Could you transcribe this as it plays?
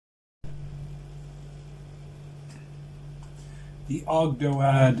The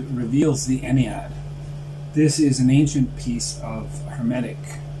Ogdoad reveals the Ennead. This is an ancient piece of Hermetic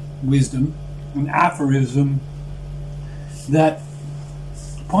wisdom, an aphorism that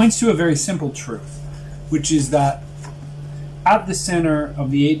points to a very simple truth, which is that at the center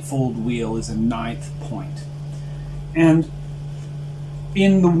of the eightfold wheel is a ninth point. And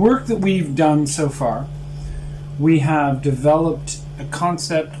in the work that we've done so far, we have developed a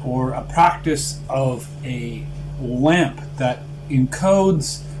concept or a practice of a lamp that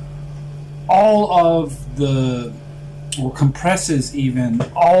encodes all of the, or compresses even,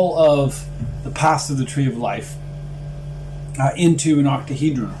 all of the paths of the Tree of Life into an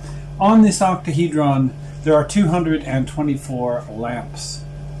octahedron. On this octahedron, there are 224 lamps.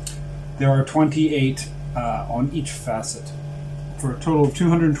 There are 28 on each facet, for a total of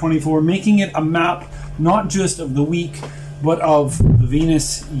 224, making it a map not just of the week, but of the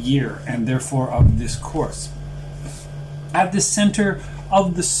Venus year, and therefore of this course. At the center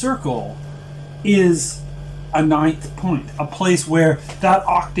of the circle is a ninth point, a place where that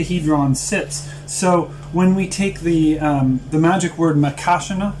octahedron sits. So when we take the magic word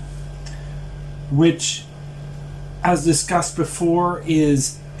makashana, which, as discussed before,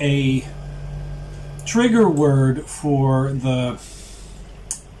 is a trigger word for the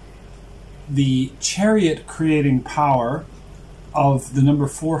chariot creating power of the number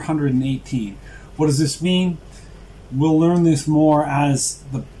 418. What does this mean? We'll learn this more as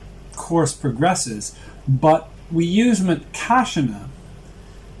the course progresses, but we use Makashana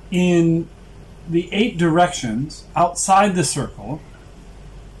in the 8 directions outside the circle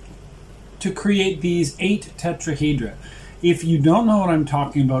to create these 8 tetrahedra. If you don't know what I'm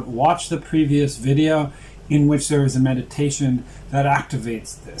talking about, watch the previous video in which there is a meditation that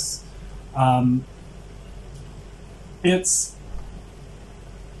activates this. It's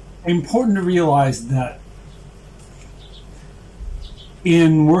important to realize that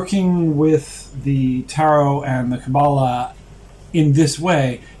in working with the Tarot and the Kabbalah in this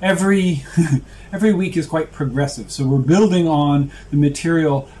way, every week is quite progressive. So we're building on the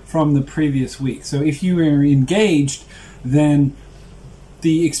material from the previous week. So if you are engaged, then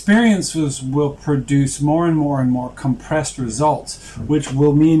the experiences will produce more and more and more compressed results, which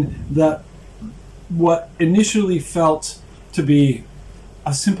will mean that what initially felt to be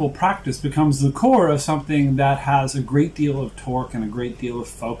a simple practice becomes the core of something that has a great deal of torque and a great deal of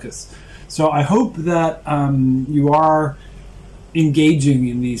focus. So I hope that you are engaging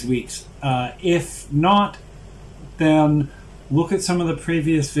in these weeks. If not, then look at some of the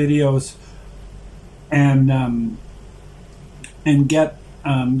previous videos and get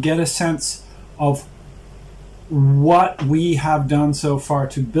a sense of what we have done so far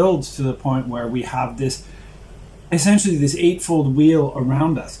to build to the point where we have this, essentially this eightfold wheel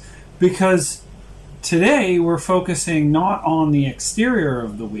around us. Because today we're focusing not on the exterior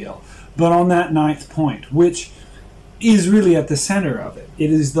of the wheel, but on that ninth point, which is really at the center of it. It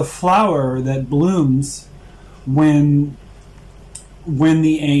is the flower that blooms when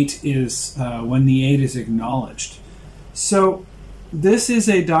the 8 is acknowledged. So this is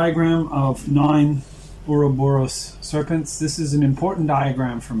a diagram of 9 Ouroboros serpents. This is an important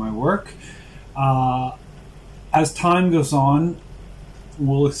diagram for my work. As time goes on,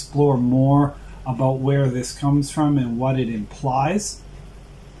 we'll explore more about where this comes from and what it implies.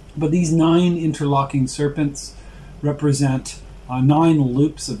 But these 9 interlocking serpents represent 9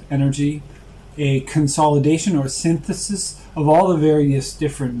 loops of energy, a consolidation or synthesis of all the various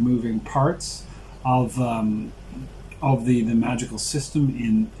different moving parts of the magical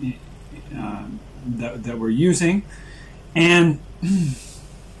system that we're using. And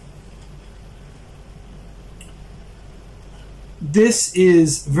this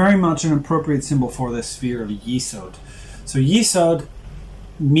is very much an appropriate symbol for the sphere of Yesod. So Yesod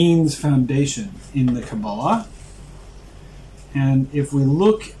means foundation in the Kabbalah. And if we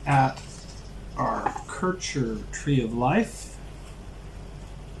look at our Kircher Tree of Life,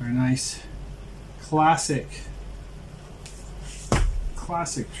 very nice classic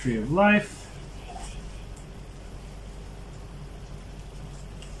Tree of Life.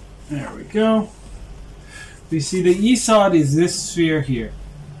 There we go. We see that Yesod is this sphere here.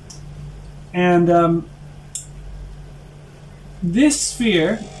 And this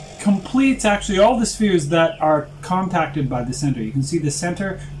sphere completes actually all the spheres that are contacted by the center. You can see the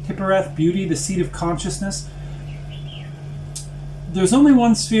center, Tippereth, beauty, the seat of consciousness. There's only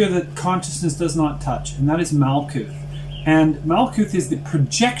one sphere that consciousness does not touch, and that is Malkuth. And Malkuth is the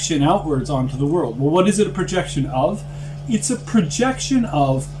projection outwards onto the world. Well, what is it a projection of? It's a projection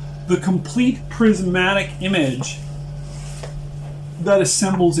of the complete prismatic image that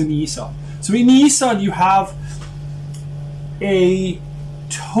assembles in Yesod. So in Yesod you have a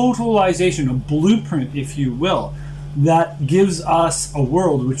totalization, a blueprint, if you will, that gives us a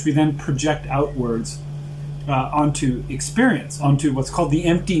world which we then project outwards onto experience, onto what's called the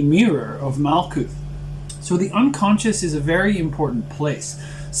empty mirror of Malkuth. So the unconscious is a very important place.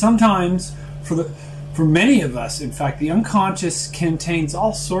 Sometimes, for many of us, in fact, the unconscious contains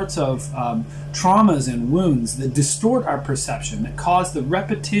all sorts of traumas and wounds that distort our perception, that cause the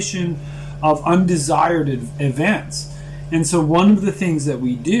repetition of undesired events. And so one of the things that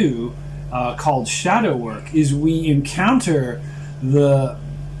we do, called shadow work, is we encounter the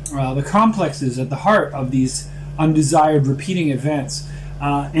complexes at the heart of these undesired repeating events,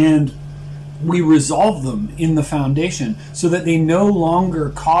 and we resolve them in the foundation so that they no longer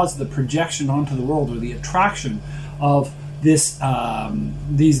cause the projection onto the world or the attraction of these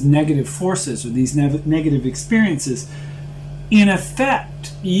negative forces or these negative experiences. In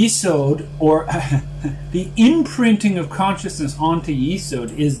effect, Yesod, or the imprinting of consciousness onto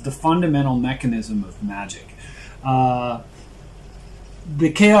Yesod, is the fundamental mechanism of magic. The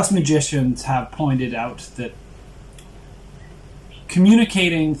chaos magicians have pointed out that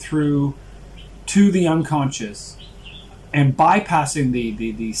communicating to the unconscious and bypassing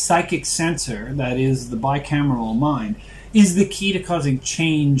the psychic sensor, that is the bicameral mind, is the key to causing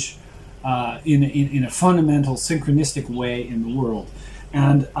change in a fundamental synchronistic way in the world.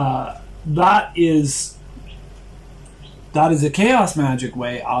 And that is a chaos magic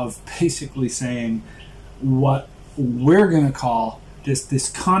way of basically saying what we're going to call this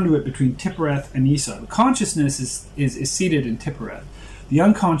conduit between Tiphereth and Yesod. Consciousness is seated in Tiphereth. The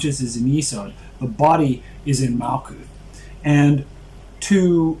unconscious is in Yesod. The body is in Malkuth. And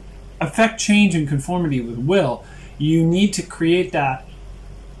to affect change and conformity with will, you need to create that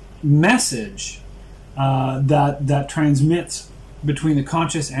message that transmits between the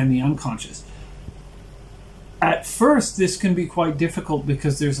conscious and the unconscious. At first, this can be quite difficult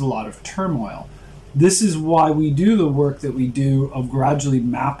because there's a lot of turmoil. This is why we do the work that we do of gradually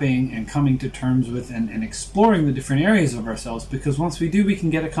mapping and coming to terms with and exploring the different areas of ourselves, because once we do, we can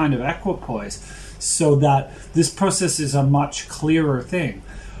get a kind of equipoise so that this process is a much clearer thing.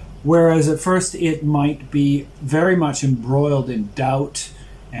 Whereas at first it might be very much embroiled in doubt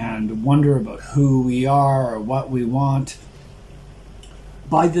and wonder about who we are or what we want.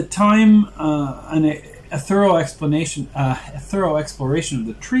 By the time a thorough exploration of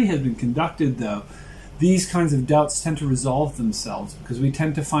the tree has been conducted, though, these kinds of doubts tend to resolve themselves because we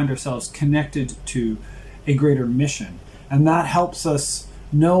tend to find ourselves connected to a greater mission. And that helps us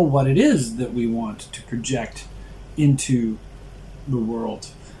know what it is that we want to project into the world.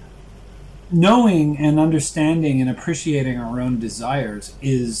 Knowing and understanding and appreciating our own desires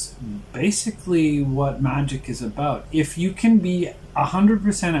is basically what magic is about. If you can be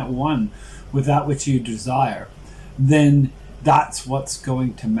 100% at one with that which you desire, then that's what's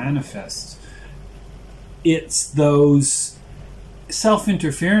going to manifest. It's those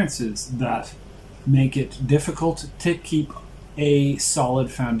self-interferences that make it difficult to keep a solid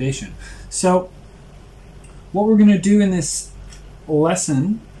foundation. So what we're going to do in this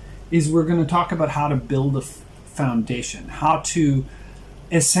lesson is we're going to talk about how to build a foundation, how to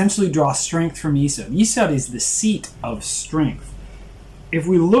essentially draw strength from Yesod. Yesod is the seat of strength. If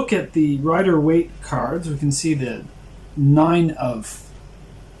we look at the Rider-Waite cards, we can see the Nine of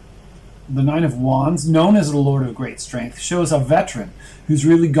Wands, known as the Lord of Great Strength, shows a veteran who's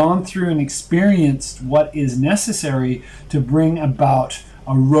really gone through and experienced what is necessary to bring about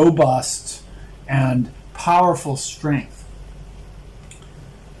a robust and powerful strength.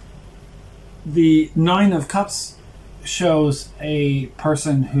 The Nine of Cups shows a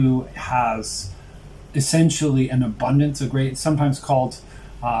person who has essentially an abundance of great, sometimes called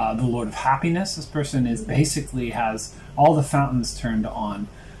the Lord of Happiness. This person basically has all the fountains turned on,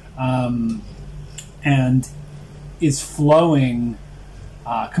 and is flowing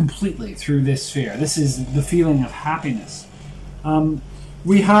completely through this sphere. This is the feeling of happiness.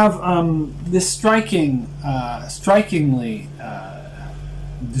 We have this strikingly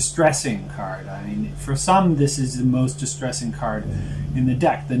distressing card. I mean, for some, this is the most distressing card in the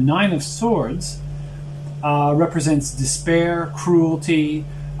deck. The Nine of Swords represents despair, cruelty,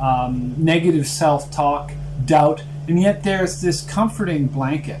 negative self-talk, doubt, and yet there's this comforting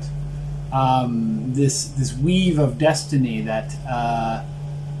blanket, this weave of destiny that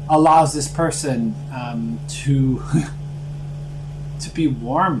allows this person to to be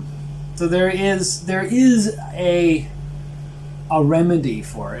warm. So there is a remedy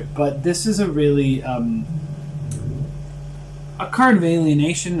for it, but this is a really a card of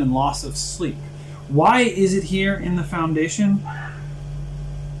alienation and loss of sleep. Why is it here in the foundation?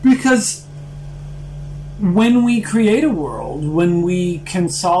 Because when we create a world, when we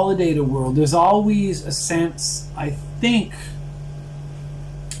consolidate a world, there's always a sense, I think,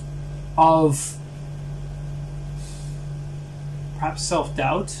 of perhaps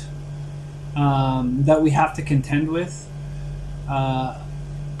self-doubt that we have to contend with,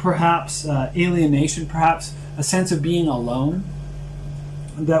 perhaps alienation, perhaps a sense of being alone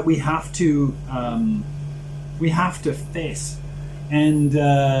that we have to face, and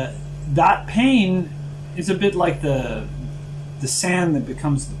that pain is a bit like the sand that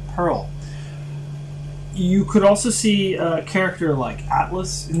becomes the pearl. You could also see a character like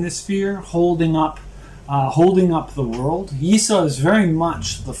Atlas in this sphere holding up the world. Yesod is very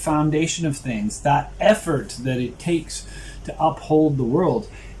much the foundation of things, that effort that it takes to uphold the world.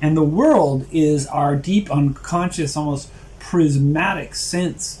 And the world is our deep, unconscious, almost prismatic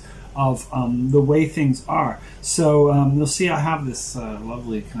sense of the way things are. So you'll see I have this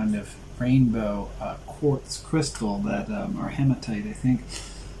lovely kind of rainbow quartz crystal that, or hematite, I think,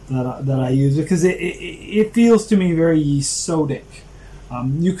 that I use because it feels to me very Yesodic.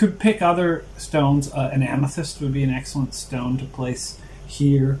 You could pick other stones. An amethyst would be an excellent stone to place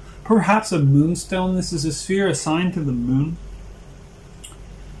here. Perhaps a moonstone. This is a sphere assigned to the moon.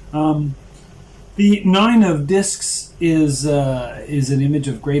 The Nine of Discs is an image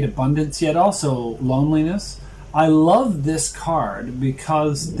of great abundance, yet also loneliness. I love this card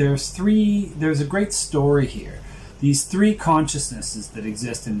because there's a great story here. These three consciousnesses that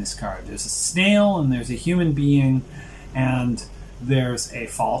exist in this card. There's a snail, and there's a human being, and there's a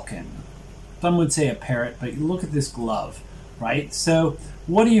falcon. Some would say a parrot, but you look at this glove, right? So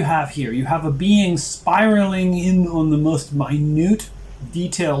what do you have here? You have a being spiraling in on the most minute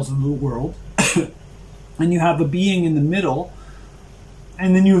details of the world, and you have a being in the middle,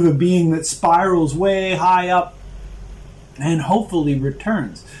 and then you have a being that spirals way high up and hopefully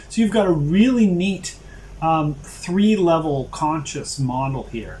returns. So you've got a really neat three-level conscious model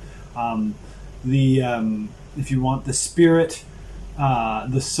here. If you want the spirit,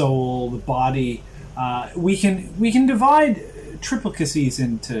 the soul, the body, we can divide triplicacies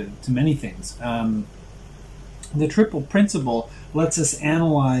into many things. The triple principle lets us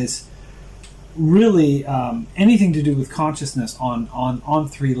analyze really anything to do with consciousness on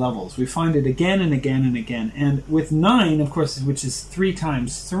three levels. We find it again and again and again. And with 9, of course, which is 3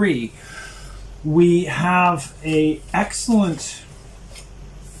 times 3, we have a excellent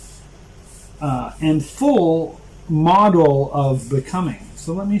and full model of becoming.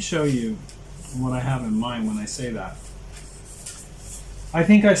 So let me show you what I have in mind when I say that. I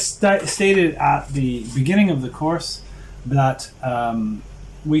think I stated at the beginning of the course that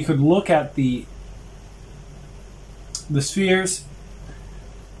we could look at the spheres,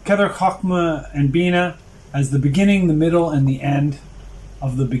 Keter, Chokmah, and Bina, as the beginning, the middle, and the end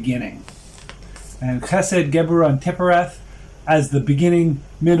of the beginning. And Chesed, Geburah, and Tifereth as the beginning,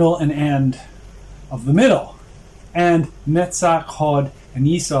 middle, and end of the middle. And Netzach, Hod, and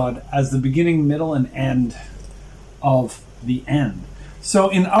Yesod as the beginning, middle, and end of the end. So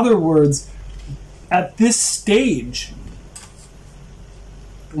in other words, at this stage,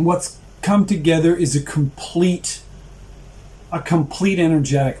 what's come together is a complete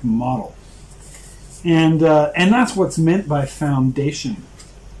energetic model. And that's what's meant by foundation.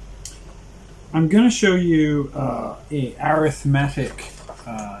 I'm going to show you a arithmetic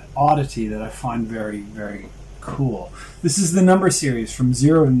oddity that I find very, very cool. This is the number series from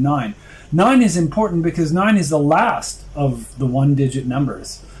 0 to 9. 9 is important because 9 is the last of the one-digit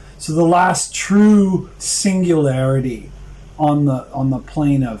numbers. So the last true singularity on the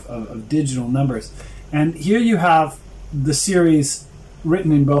plane of digital numbers. And here you have the series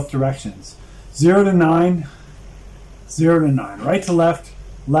written in both directions. 0 to 9, 0 to 9. Right to left,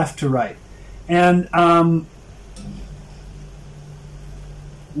 left to right. And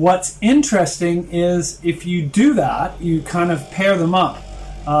what's interesting is if you do that, you kind of pair them up.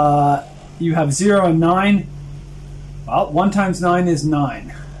 You have 0 and 9. Well, 1 times 9 is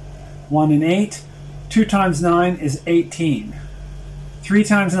 9. 1 and 8. 2 times 9 is 18. 3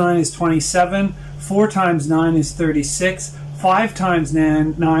 times 9 is 27. 4 times 9 is 36. 5 times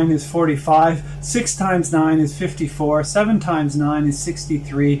 9 is 45. 6 times 9 is 54. 7 times 9 is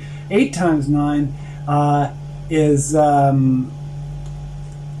 63. 8 times 9 is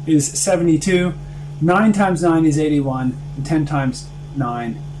 72. 9 times 9 is 81. And 10 times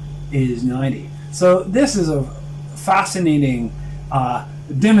 9 is 90. So this is a fascinating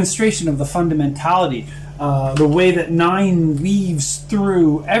demonstration of the fundamentality, the way that 9 weaves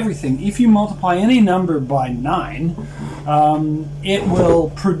through everything. If you multiply any number by 9, it will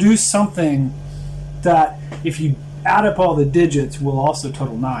produce something that, if you add up all the digits, will also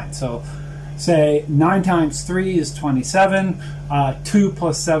total 9. So say 9 times 3 is 27, 2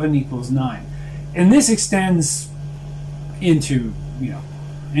 plus 7 equals 9. And this extends into,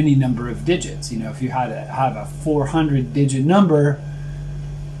 any number of digits. If you had to have a 400-digit number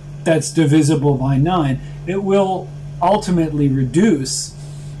that's divisible by 9, it will ultimately reduce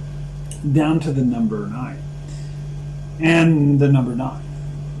down to the number 9. And the number 9.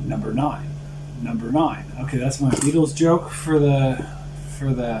 Number 9. Number 9. Okay, that's my Beatles joke for the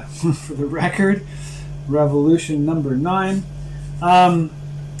for the record. Revolution number 9. 9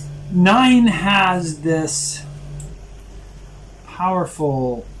 has this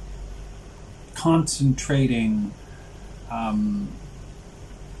powerful concentrating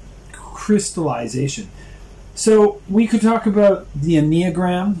crystallization. So we could talk about the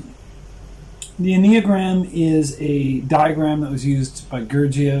Enneagram. The Enneagram is a diagram that was used by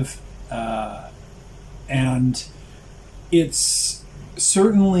Gurdjieff, and it's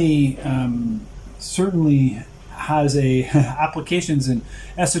certainly has applications in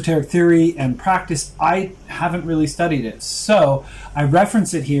esoteric theory and practice. I haven't really studied it, so I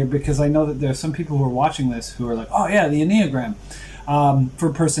reference it here because I know that there's some people who are watching this who are like, oh yeah, the Enneagram, for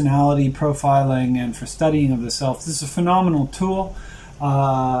personality profiling and for studying of the self. This is a phenomenal tool.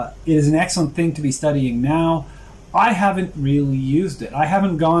 It is an excellent thing to be studying now. I haven't really used it. I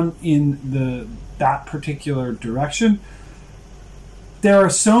haven't gone in that particular direction. There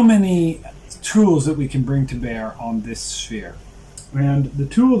are so many tools that we can bring to bear on this sphere. And the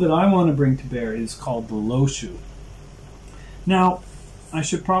tool that I want to bring to bear is called the Lo Shu. Now, I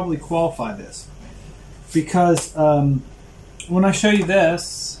should probably qualify this because when I show you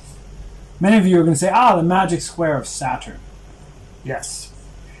this, many of you are going to say, the magic square of Saturn. Yes.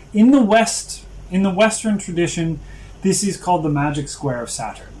 In the Western tradition, this is called the magic square of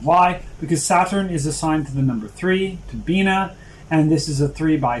Saturn. Why? Because Saturn is assigned to the number 3, to Bina, and this is a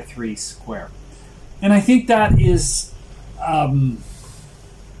 3 by 3 square. And I think that is,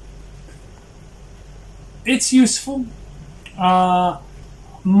 it's useful. My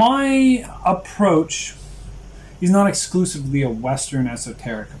approach is not exclusively a Western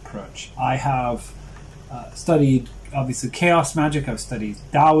esoteric approach. I have studied, obviously, chaos magic. I've studied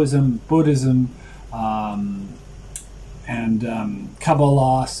Taoism, Buddhism, and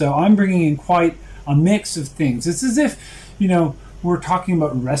Kabbalah. So I'm bringing in quite a mix of things. It's as if, we're talking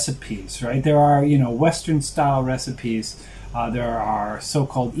about recipes, right? There are, Western style recipes. There are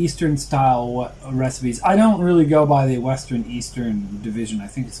so-called Eastern style recipes. I don't really go by the Western Eastern division. I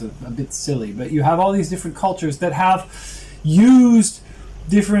think it's a bit silly. But you have all these different cultures that have used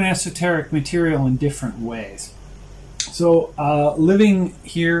different esoteric material in different ways. So living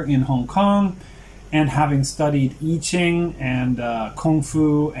here in Hong Kong and having studied I Ching and Kung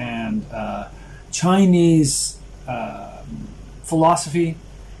Fu and Chinese philosophy,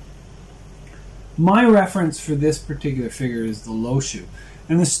 my reference for this particular figure is the Lo Shu.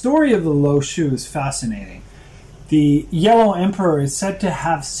 And the story of the Lo Shu is fascinating. The Yellow Emperor is said to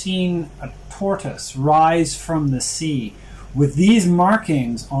have seen a tortoise rise from the sea with these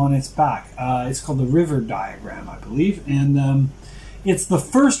markings on its back. It's called the river diagram, I believe. And it's the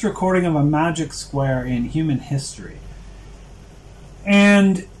first recording of a magic square in human history.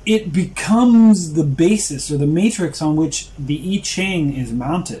 And it becomes the basis or the matrix on which the I Ching is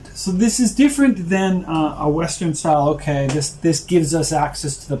mounted. So this is different than a Western style, okay, this gives us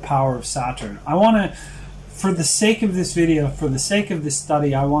access to the power of Saturn. I want to, for the sake of this video, for the sake of this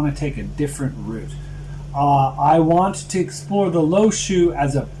study, I want to take a different route. I want to explore the Lo Shu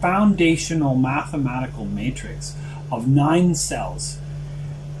as a foundational mathematical matrix of 9 cells.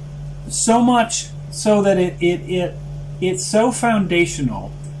 So much so that it's so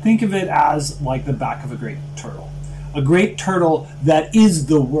foundational. Think of it as like the back of a great turtle. A great turtle that is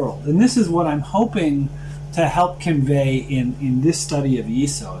the world. And this is what I'm hoping to help convey in this study of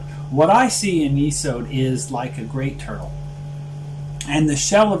Yesod. What I see in Yesod is like a great turtle. And the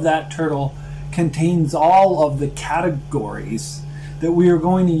shell of that turtle contains all of the categories that we are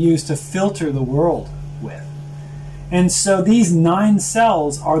going to use to filter the world with. And so these 9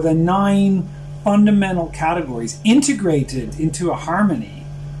 cells are the 9 fundamental categories integrated into a harmony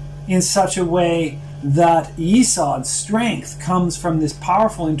in such a way that Yesod's strength comes from this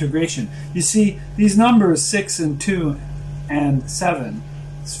powerful integration. You see, these numbers 6 and 2 and 7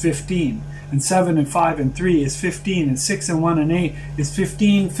 is 15, and 7 and 5 and 3 is 15, and 6 and 1 and 8 is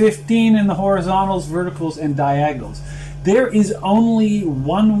 15, 15 in the horizontals, verticals, and diagonals. There is only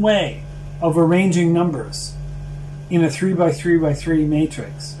one way of arranging numbers in a 3 by 3 by 3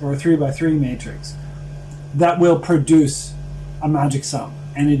 matrix, or a 3 by 3 matrix, that will produce a magic sum,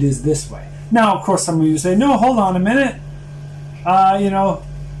 and it is this way. Now, of course, some of you say, no, hold on a minute.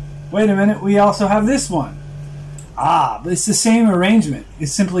 wait a minute, we also have this one. Ah, but it's the same arrangement.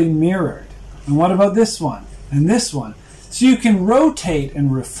 It's simply mirrored. And what about this one? And this one? So you can rotate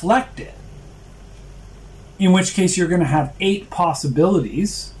and reflect it. In which case you're going to have 8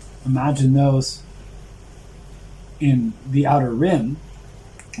 possibilities. Imagine those in the outer rim.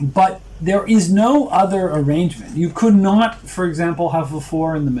 But there is no other arrangement. You could not, for example, have a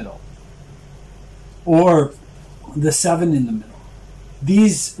 4 in the middle. Or the 7 in the middle.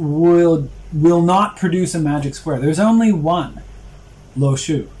 These will not produce a magic square. There's only one Lo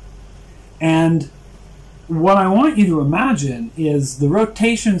Shu. And what I want you to imagine is the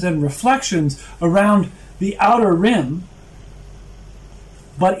rotations and reflections around the outer rim,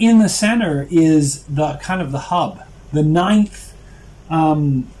 but in the center is the kind of the hub, the ninth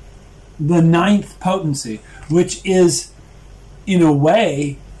potency, which is in a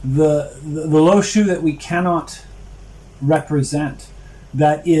way the Lo Shu that we cannot represent.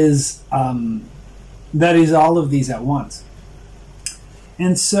 That is all of these at once.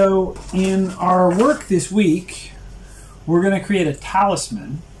 And so in our work this week, we're going to create a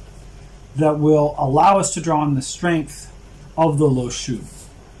talisman that will allow us to draw on the strength of the Lo Shu.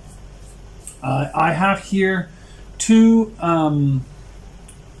 I have here two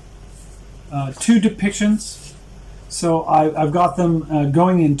depictions. So I've got them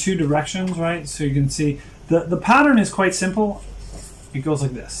going in 2 directions, right? So you can see the pattern is quite simple. It goes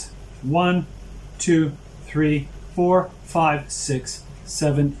like this: 1, 2, 3, 4, 5, 6,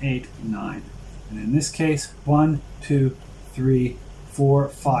 7, 8, 9. And in this case, 1, 2, 3, 4,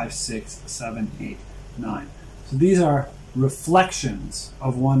 5, 6, 7, 8, 9. So these are reflections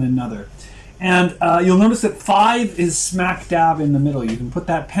of one another. And you'll notice that 5 is smack dab in the middle. You can put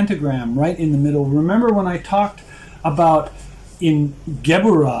that pentagram right in the middle. Remember when I talked about in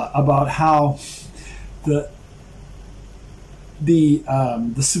Geburah about how the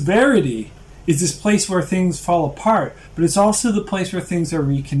severity is this place where things fall apart, but it's also the place where things are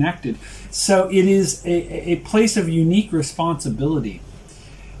reconnected. So it is a place of unique responsibility.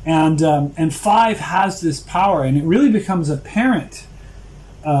 And 5 has this power, and it really becomes apparent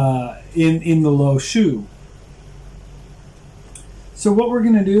in the Lo Shu. So what we're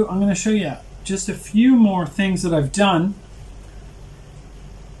going to do, I'm going to show you just a few more things that I've done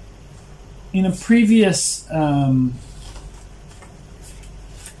in a previous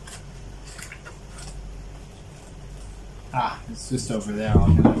it's just over there.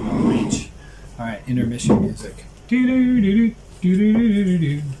 I'm going to reach. All right, intermission music.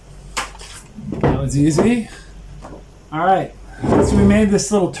 That was easy. All right, so we made this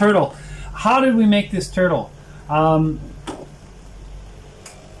little turtle. How did we make this turtle?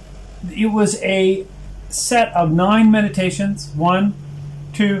 It was a set of 9 meditations. 1,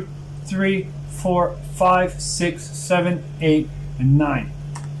 2, 3, 4, 5, 6, 7, 8, and 9.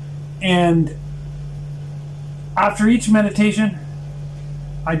 And after each meditation,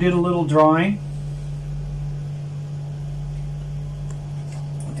 I did a little drawing.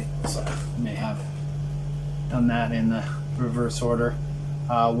 So I may have done that in the reverse order.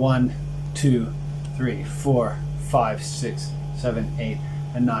 1, 2, 3, 4, 5, 6, 7, 8,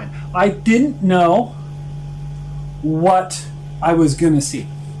 and 9. I didn't know what I was going to see.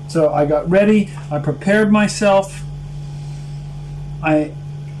 So I got ready, I prepared myself, I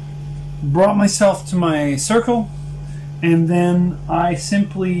brought myself to my circle, and then I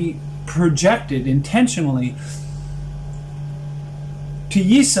simply projected intentionally to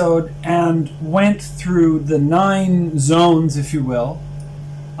Yesod and went through the 9 zones, if you will,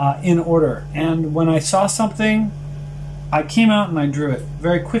 in order. And when I saw something, I came out and I drew it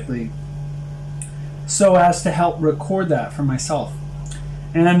very quickly so as to help record that for myself.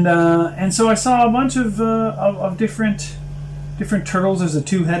 And so I saw a bunch of different turtles. There's a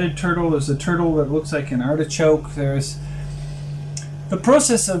 2-headed turtle. There's a turtle that looks like an artichoke. There's the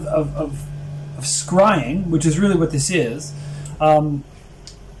process of scrying, which is really what this is a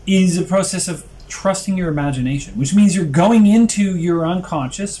process of trusting your imagination, which means you're going into your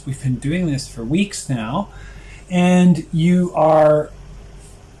unconscious. We've been doing this for weeks now, and you are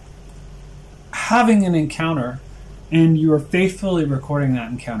having an encounter, and you are faithfully recording that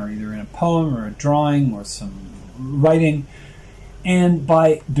encounter, either in a poem or a drawing or some writing. And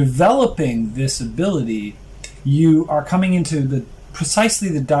by developing this ability, you are coming into precisely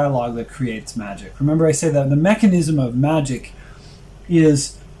the dialogue that creates magic. Remember, I say that the mechanism of magic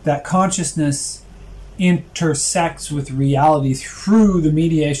is that consciousness intersects with reality through the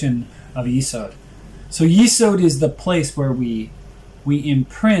mediation of Yesod. So Yesod is the place where we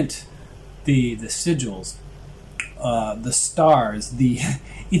imprint the sigils, the stars.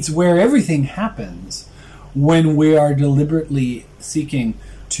 It's where everything happens when we are deliberately seeking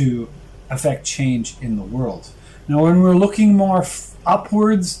to affect change in the world. Now, when we're looking more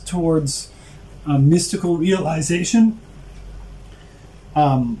upwards towards mystical realization,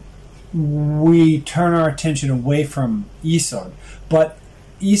 we turn our attention away from Yesod. But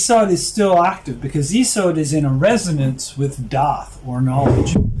Yesod is still active because Yesod is in a resonance with Dath, or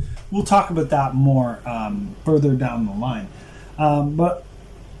knowledge. We'll talk about that more further down the line. But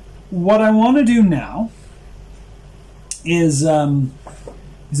what I want to do now is a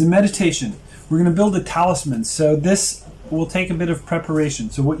meditation. We're going to build a talisman. So this will take a bit of preparation.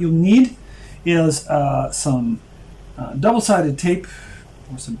 So what you'll need is some double-sided tape,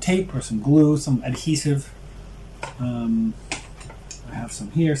 or some glue, some adhesive. I have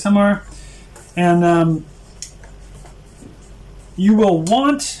some here somewhere. And you will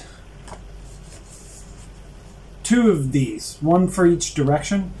want 2 of these, one for each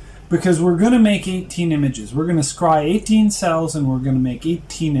direction, because we're going to make 18 images. We're going to scry 18 cells and we're going to make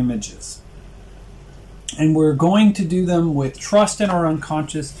 18 images. And we're going to do them with trust in our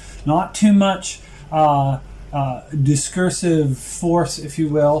unconscious, not too much discursive force, if you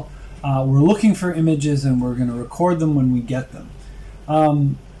will. We're looking for images and we're going to record them when we get them.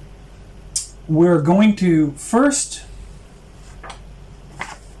 We're going to first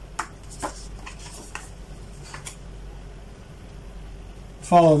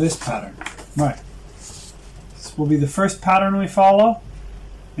follow this pattern. Right. This will be the first pattern we follow,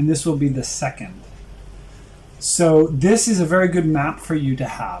 and this will be the second. So this is a very good map for you to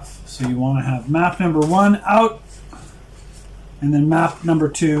have. So you want to have map number 1 out, and then map number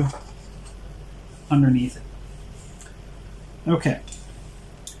 2 underneath it. Okay.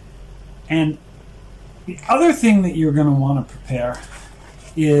 And the other thing that you're going to want to prepare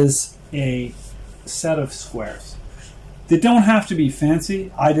is a set of squares. They don't have to be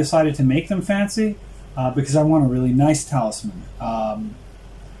fancy. I decided to make them fancy because I want a really nice talisman.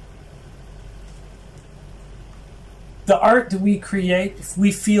 The art that we create, if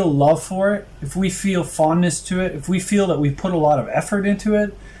we feel love for it, if we feel fondness to it, if we feel that we put a lot of effort into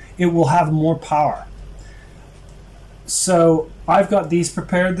it, it will have more power. So I've got these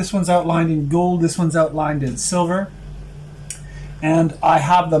prepared. This one's outlined in gold, this one's outlined in silver. And I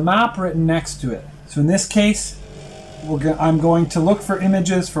have the map written next to it. So in this case, I'm going to look for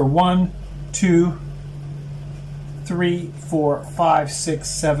images for 1, 2, 3, 4, 5, 6,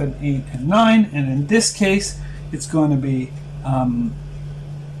 7, 8, and 9. And in this case, it's going to be 1,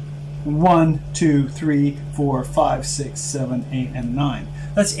 2, 3, 4, 5, 6, 7, 8, and 9.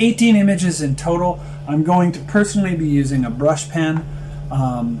 That's 18 images in total. I'm going to personally be using a brush pen,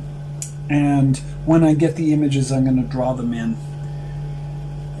 and when I get the images, I'm going to draw them in.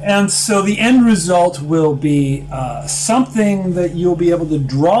 And so the end result will be something that you'll be able to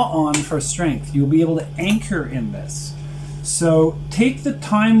draw on for strength. You'll be able to anchor in this. So take the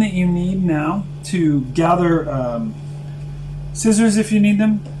time that you need now to gather scissors if you need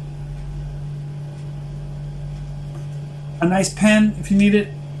them, a nice pen if you need it,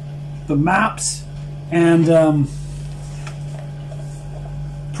 the maps, and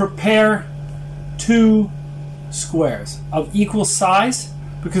prepare 2 squares of equal size,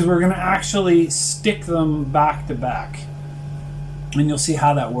 because we're going to actually stick them back to back, and you'll see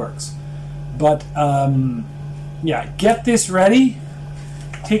how that works. But yeah, get this ready,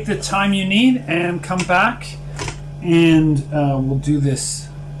 take the time you need, and come back, and we'll do this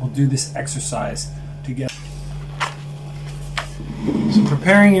exercise together. So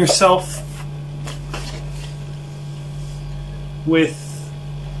preparing yourself with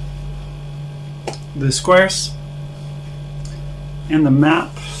the squares and the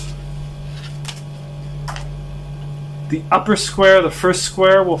map. The upper square, the first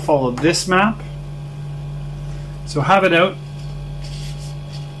square, will follow this map. So have it out.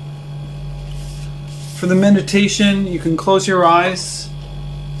 For the meditation, you can close your eyes,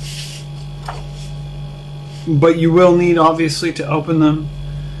 but you will need, obviously, to open them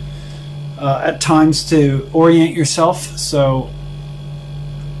at times to orient yourself. So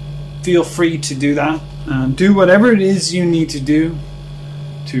feel free to do that. Do whatever it is you need to do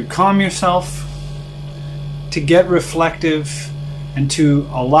to calm yourself, to get reflective, and to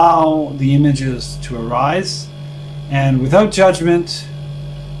allow the images to arise. And without judgment,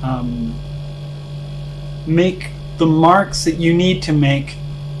 make the marks that you need to make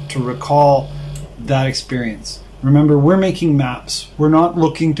to recall that experience. Remember, we're making maps. We're not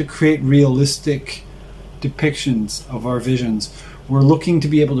looking to create realistic depictions of our visions. We're looking to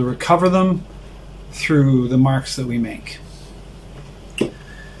be able to recover them through the marks that we make.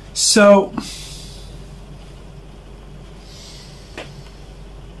 So,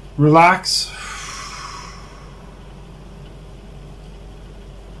 relax.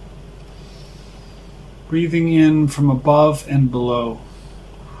 Breathing in from above and below,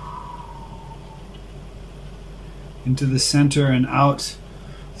 into the center and out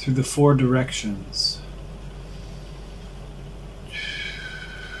through the 4 directions.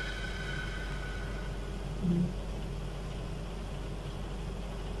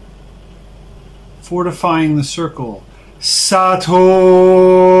 Fortifying the circle. Sator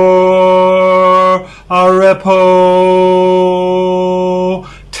arepo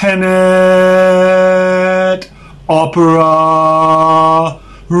tenet opera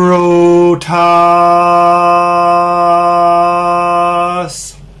rotas.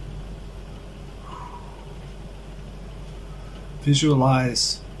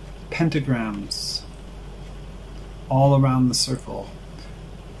 Visualize pentagrams all around the circle,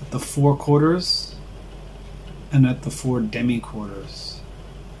 at the 4 quarters and at the 4 demi-quarters.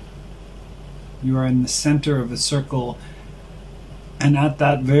 You are in the center of a circle, and at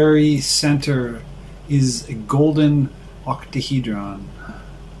that very center is a golden octahedron.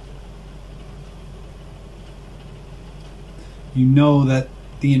 You know that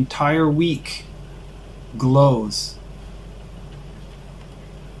the entire week glows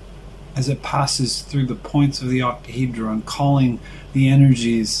as it passes through the points of the octahedron, calling the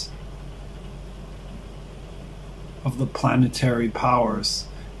energies of the planetary powers,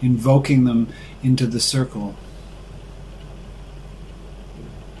 invoking them into the circle.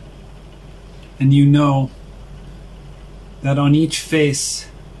 And you know that on each face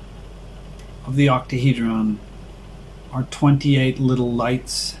of the octahedron are 28 little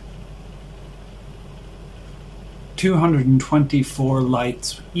lights, 224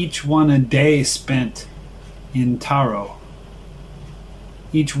 lights, each one a day spent in Taro.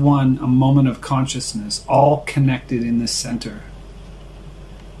 Each one a moment of consciousness, all connected in the center.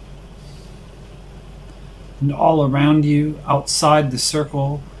 And all around you, outside the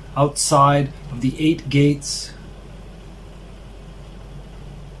circle, outside of the 8 gates,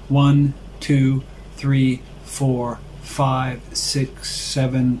 1, 2, 3, 4, 5, 6,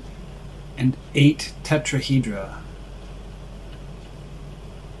 7, and 8 tetrahedra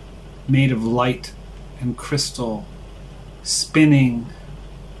made of light and crystal, spinning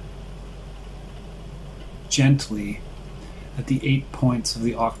gently at the 8 points of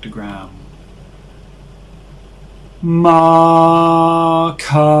the octagram. Makashana.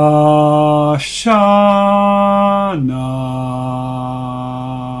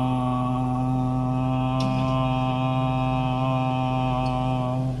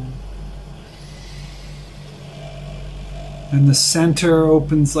 And the center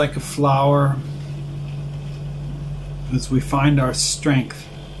opens like a flower as we find our strength.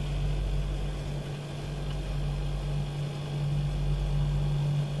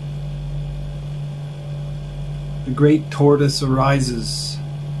 The great tortoise arises,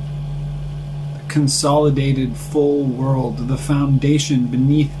 the consolidated full world, the foundation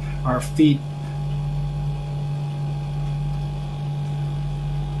beneath our feet.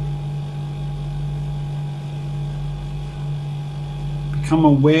 Become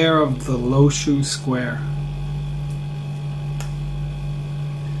aware of the Lo Shu square.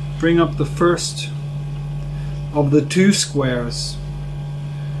 Bring up the first of the 2 squares.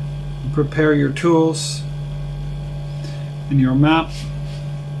 And prepare your tools and your map.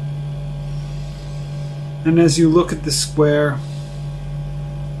 And as you look at the square,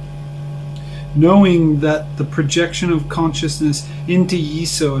 knowing that the projection of consciousness into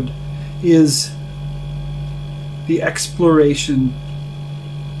Yesod is the exploration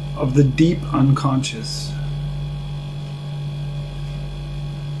of the deep unconscious.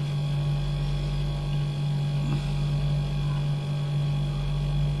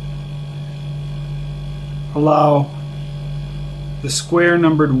 Allow the square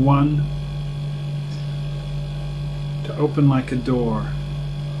numbered 1 to open like a door.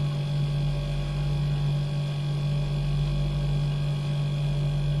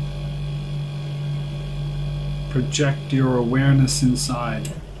 Project your awareness inside.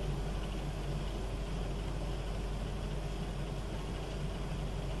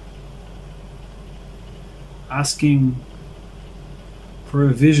 Asking for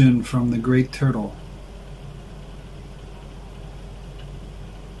a vision from the great turtle.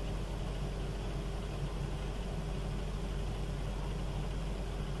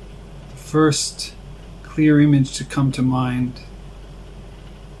 First clear image to come to mind.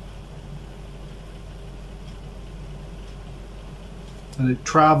 Let it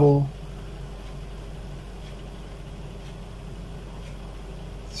travel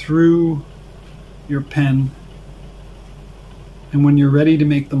through your pen, and when you're ready to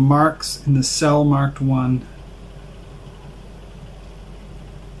make the marks in the cell marked 1,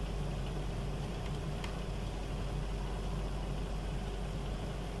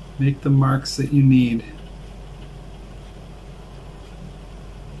 Make the marks that you need.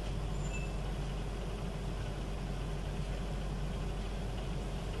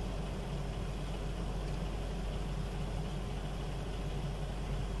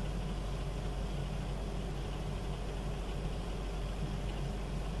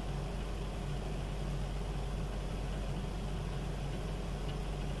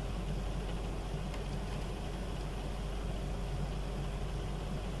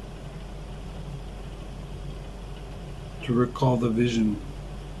 To recall the vision.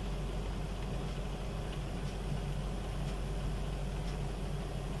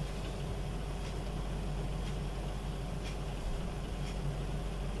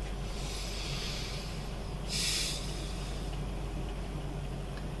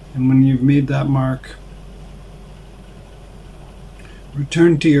 And when you've made that mark,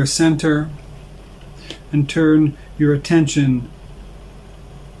 return to your center and turn your attention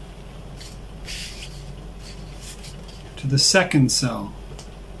to the second cell.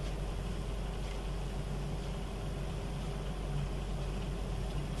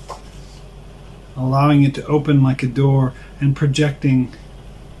 Allowing it to open like a door and projecting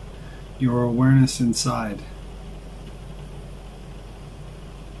your awareness inside.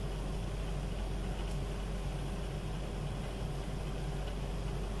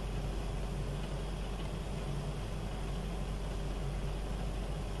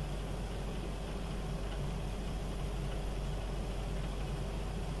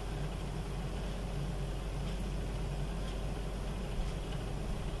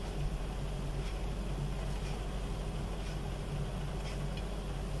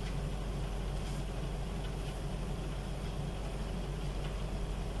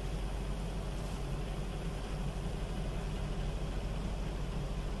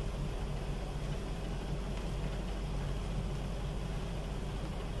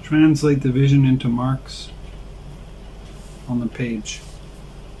 Translate the vision into marks on the page.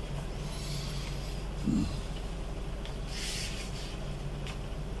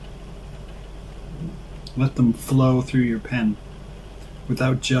 Let them flow through your pen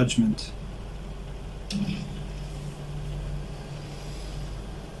without judgment.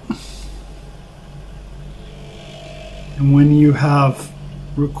 And when you have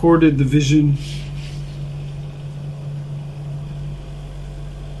recorded the vision,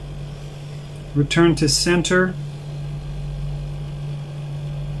 return to center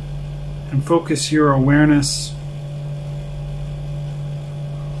and focus your awareness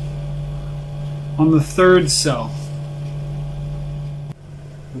on the third cell,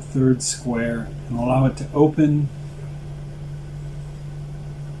 the third square, and allow it to open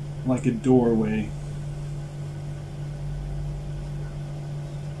like a doorway.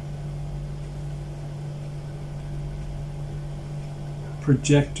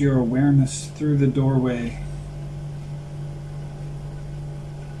 Project your awareness through the doorway.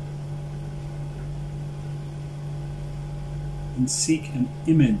 And seek an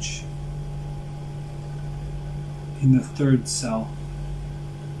image in the third cell.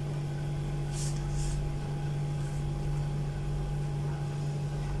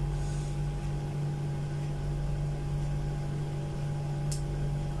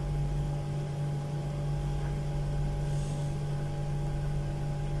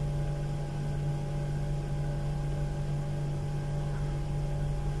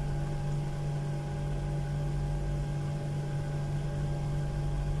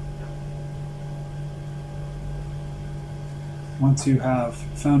 Once you have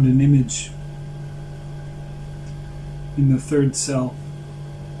found an image in the third cell,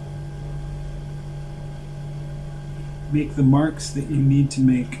 make the marks that you need to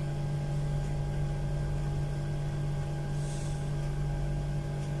make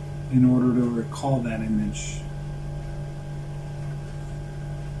in order to recall that image.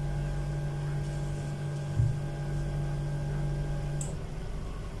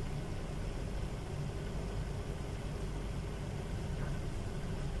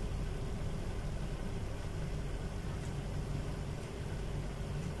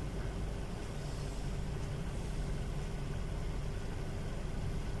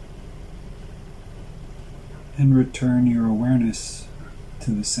 And return your awareness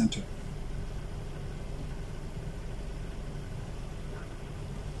to the center.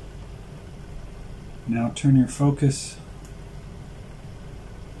 Now turn your focus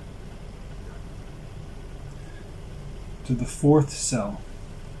to the fourth cell.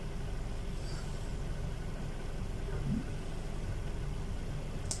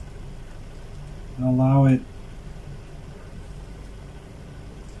 And allow it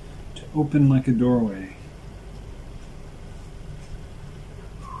to open like a doorway.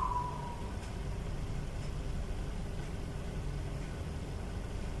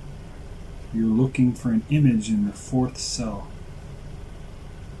 looking for an image in the 4th cell.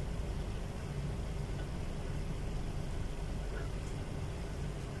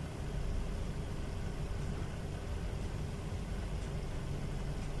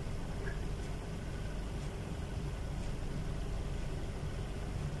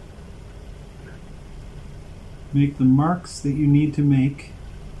 Make the marks that you need to make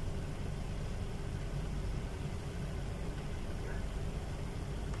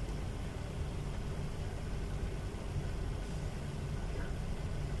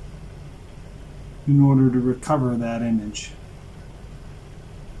in order to recover that image.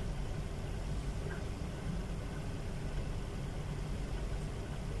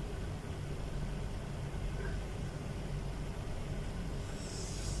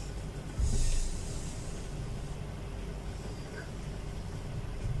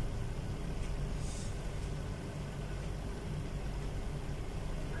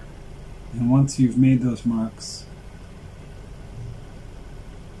 And once you've made those marks,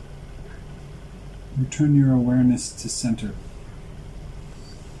 return your awareness to center.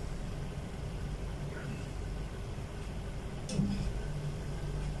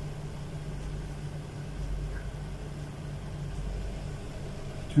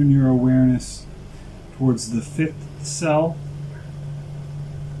 Turn your awareness towards the 5th cell.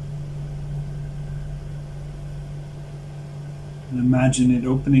 And imagine it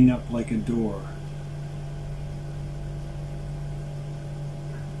opening up like a door.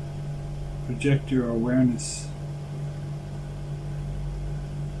 Project your awareness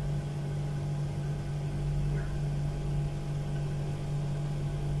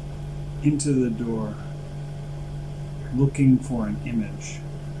into the door, looking for an image.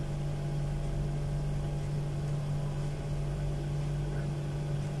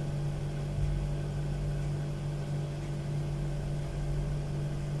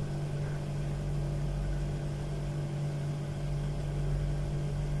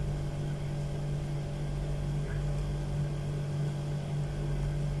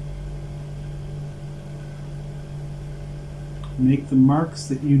 Make the marks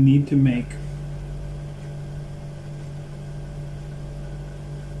that you need to make to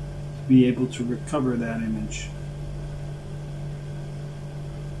be able to recover that image.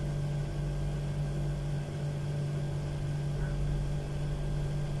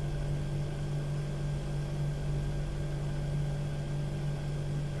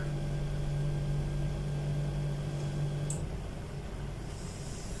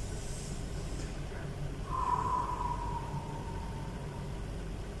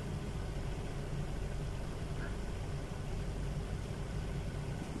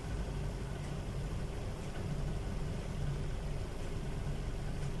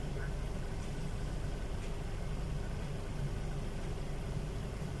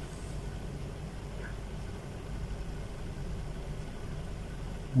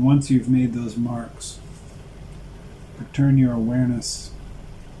 And once you've made those marks, return your awareness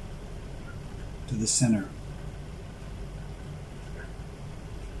to the center.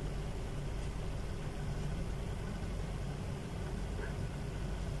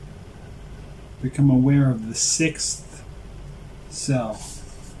 Become aware of the 6th cell.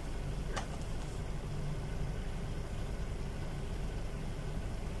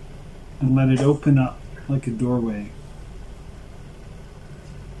 And let it open up like a doorway.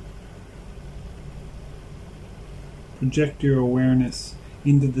 Project your awareness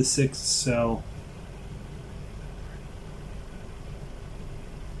into the 6th cell.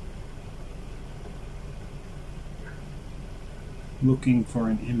 Looking for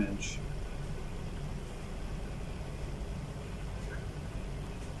an image.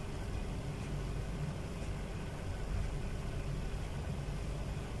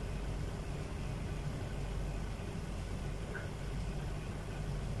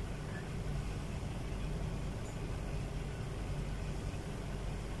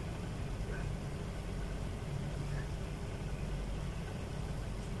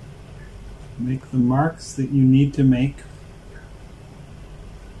 Make the marks that you need to make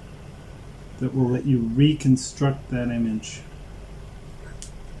that will let you reconstruct that image.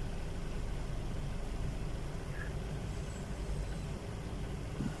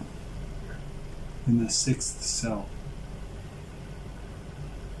 In the 6th cell.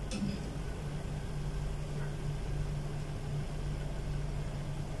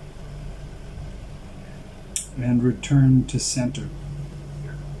 And return to center.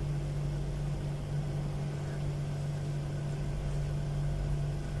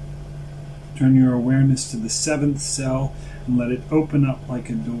 Turn your awareness to the 7th cell and let it open up like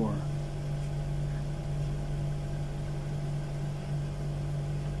a door.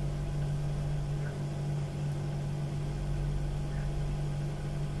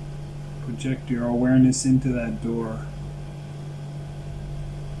 Project your awareness into that door.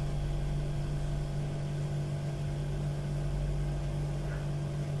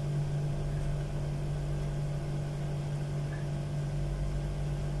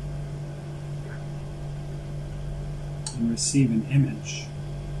 And receive an image.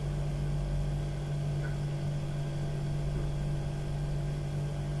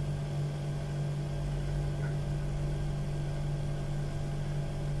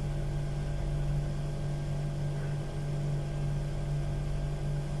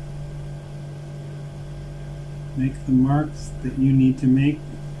 Make the marks that you need to make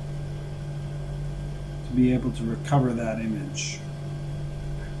to be able to recover that image.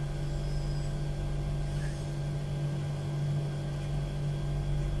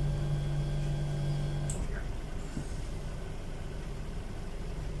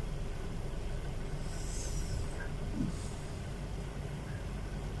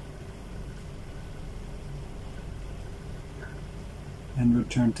 And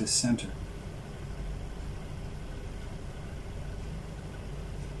return to center.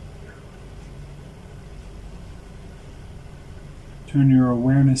 Turn your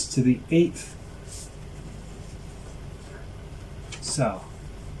awareness to the 8th cell.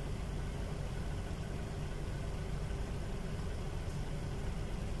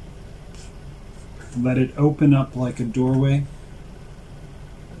 Let it open up like a doorway.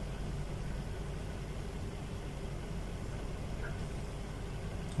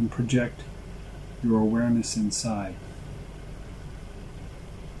 And project your awareness inside.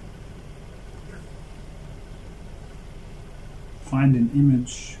 Find an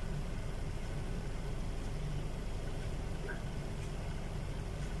image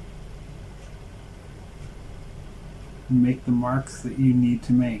and make the marks that you need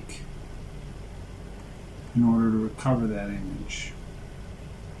to make in order to recover that image.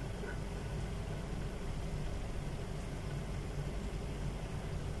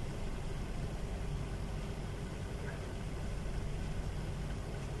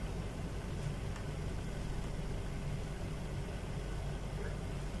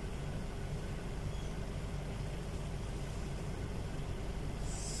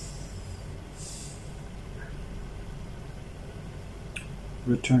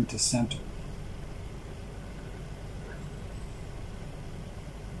 Return to center.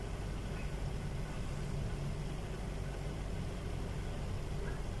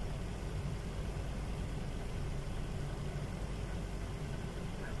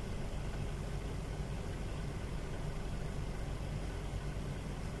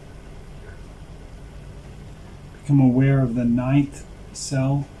 Become aware of the 9th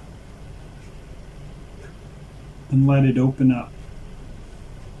cell and let it open up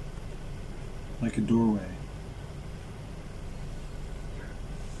like a doorway.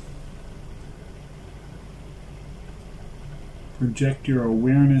 Project your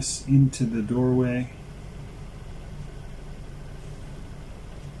awareness into the doorway.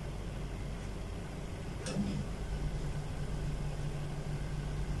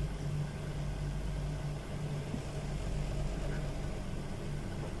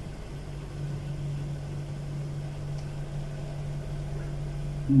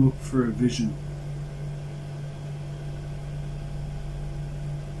 Look for a vision.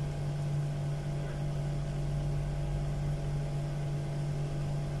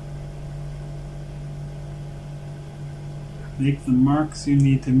 Make the marks you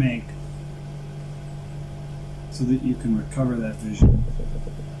need to make so that you can recover that vision.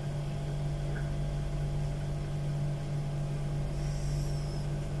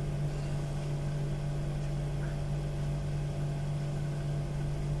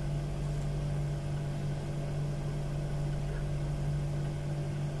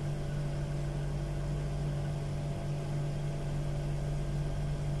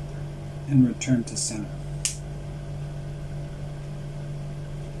 And return to center.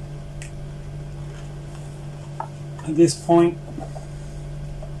 At this point,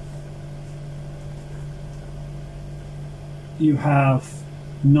 you have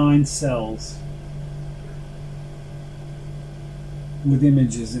 9 cells with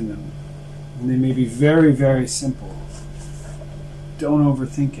images in them. And they may be very, very simple. Don't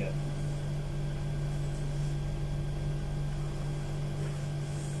overthink it.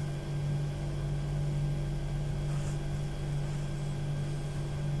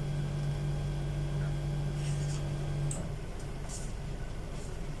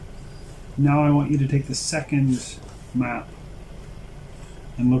 Now I want you to take the second map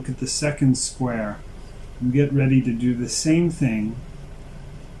and look at the second square and get ready to do the same thing,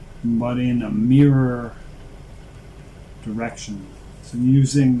 but in a mirror direction. So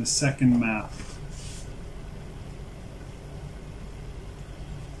using the second map.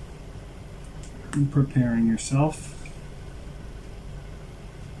 And preparing yourself.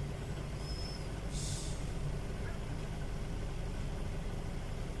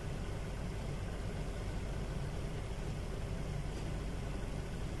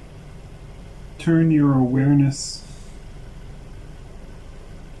 Turn your awareness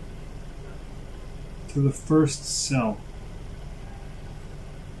to the first cell.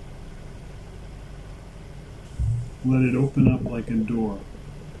 Let it open up like a door.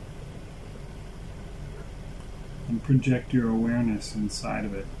 And project your awareness inside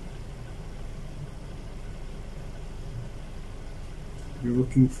of it. You're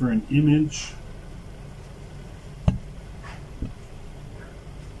looking for an image.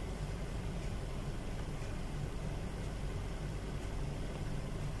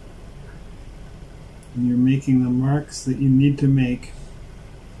 And you're making the marks that you need to make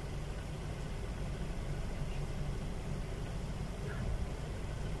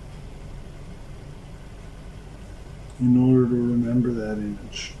in order to remember that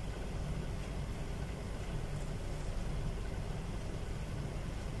image.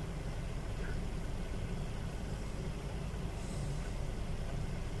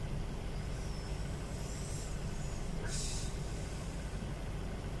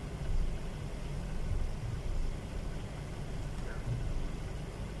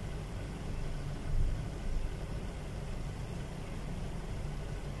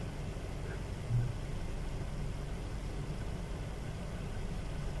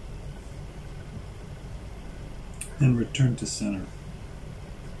 And return to center.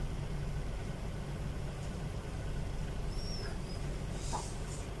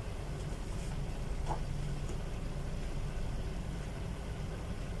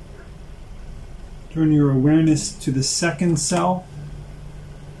 Turn your awareness to the second cell.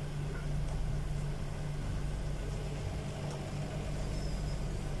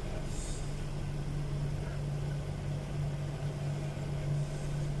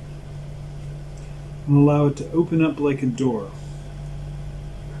 And allow it to open up like a door.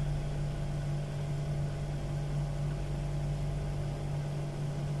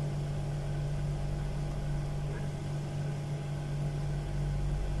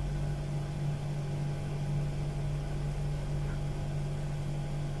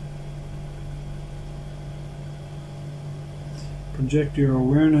 Project your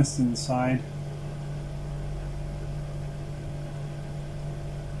awareness inside.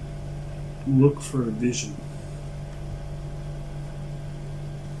 Look for a vision.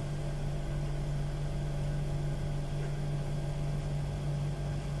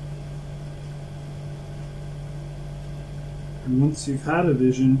 And once you've had a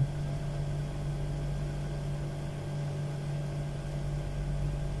vision,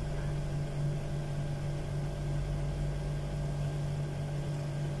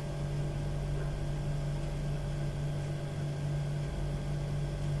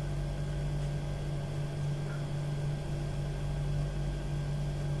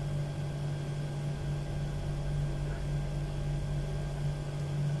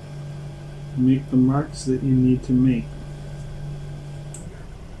 make the marks that you need to make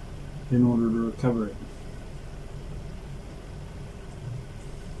in order to recover it.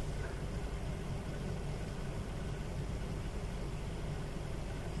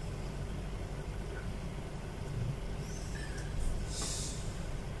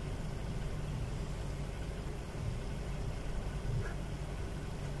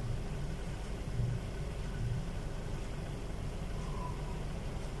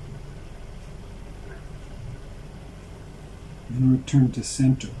 And return to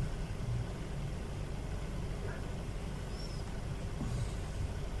center.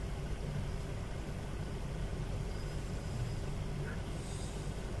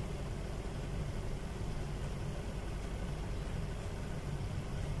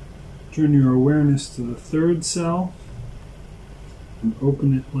 Turn your awareness to the third cell and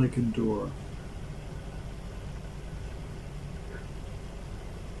open it like a door.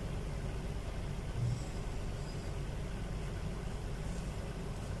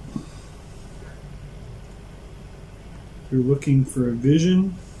 You're looking for a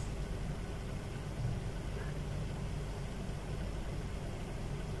vision.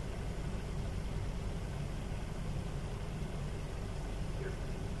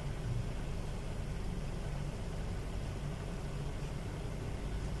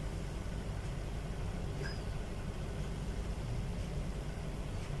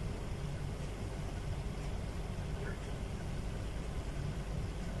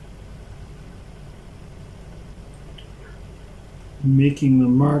 making the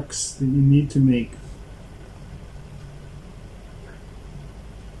marks that you need to make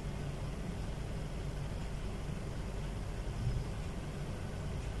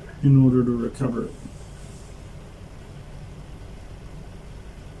in order to recover it.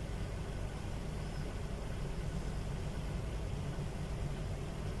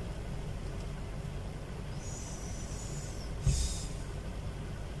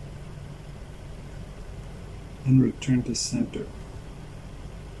 And return to center.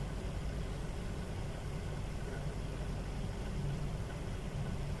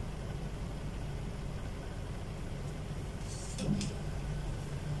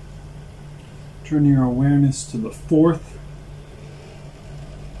 Turn your awareness to the fourth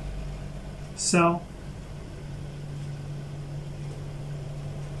cell.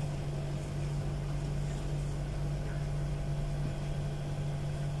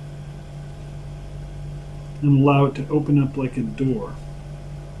 And allow it to open up like a door.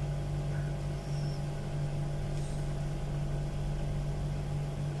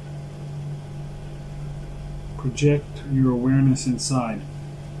 Project your awareness inside.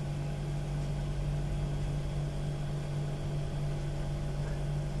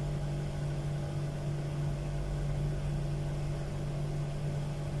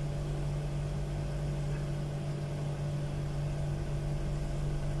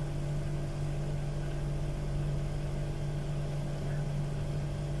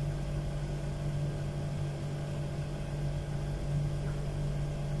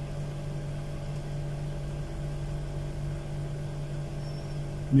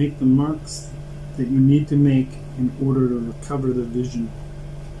 Make the marks that you need to make in order to recover the vision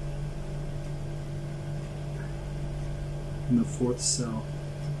in the fourth cell.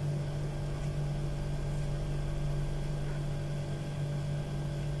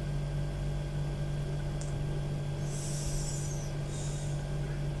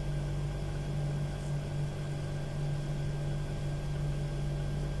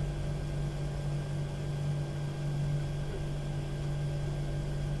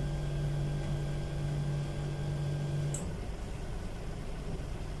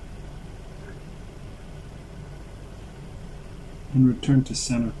 And return to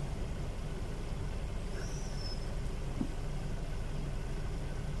center.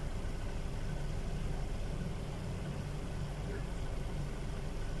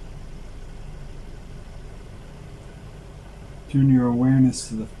 Turn your awareness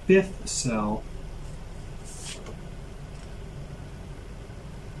to the fifth cell.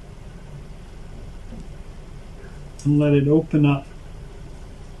 And let it open up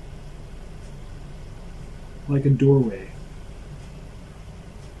like a doorway.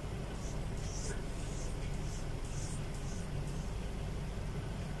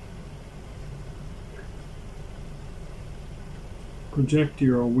 Project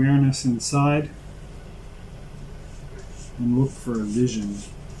your awareness inside and look for a vision.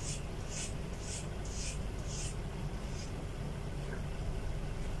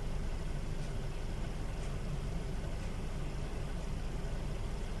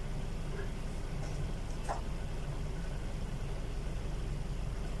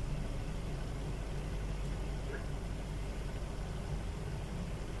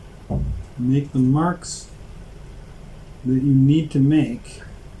 Make the marks that you need to make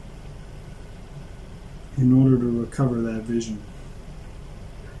in order to recover that vision.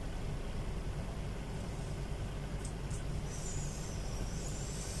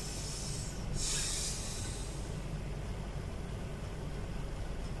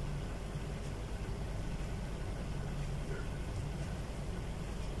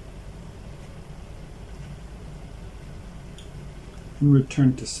 And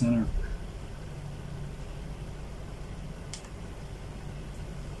return to center.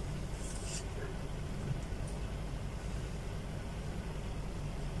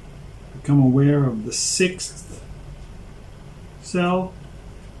 Become aware of the sixth cell.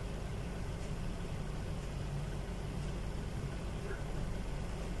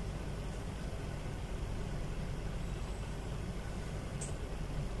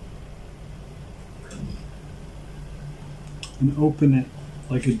 And open it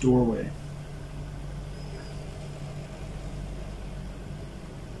like a doorway.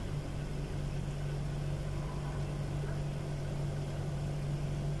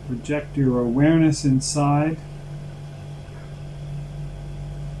 Project your awareness inside.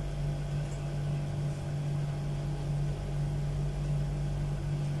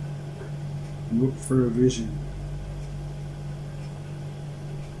 Look for a vision.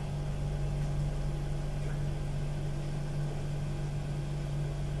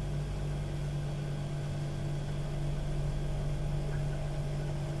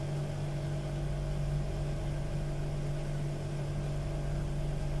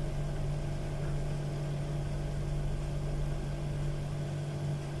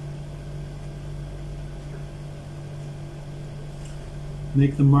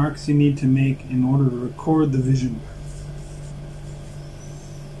 Make the marks you need to make in order to record the vision.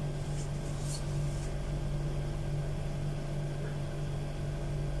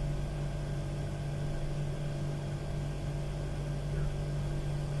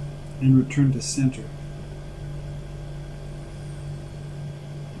 And return to center.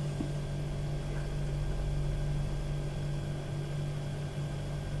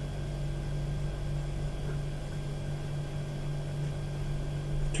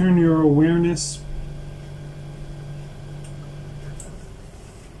 Turn your awareness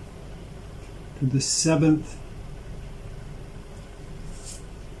to the 7th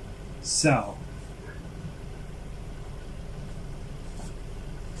cell.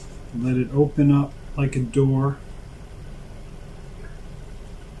 Let it open up like a door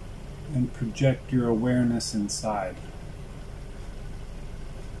and project your awareness inside.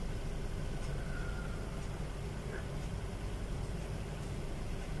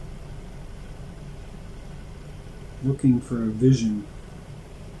 Looking for a vision.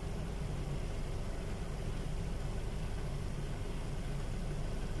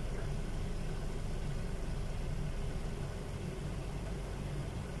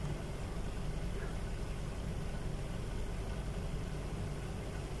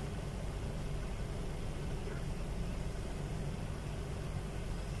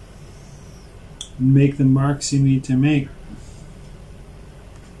 Make the marks you need to make.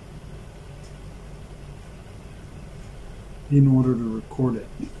 In order to record it,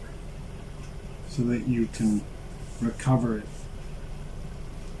 so that you can recover it.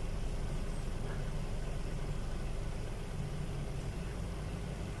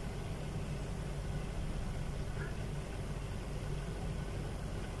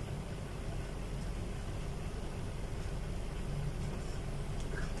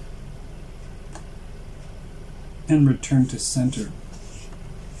 And return to center.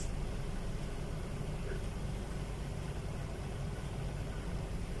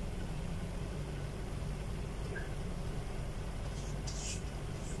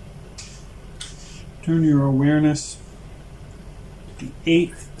 Turn your awareness to the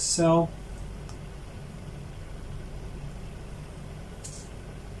 8th cell.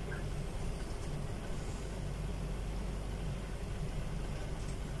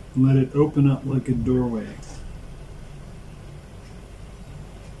 Let it open up like a doorway.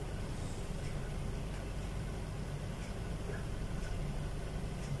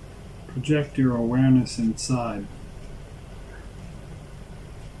 Project your awareness inside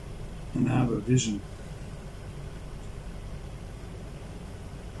and have a vision.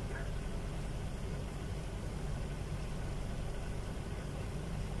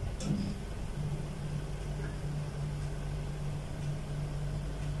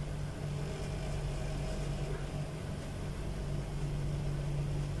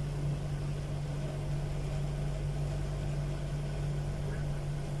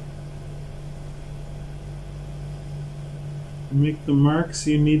 Make the marks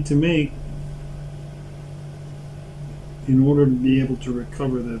you need to make in order to be able to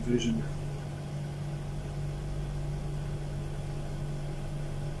recover that vision.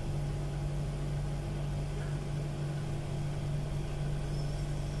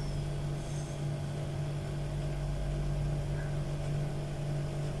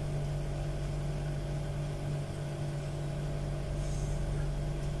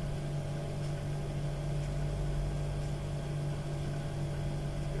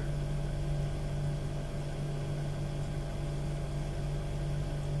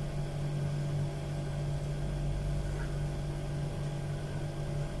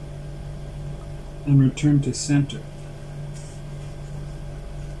 And return to center.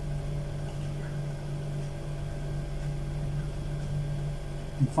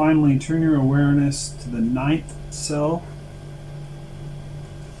 And finally, turn your awareness to the 9th cell.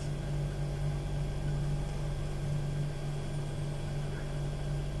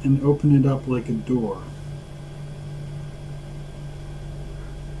 And open it up like a door.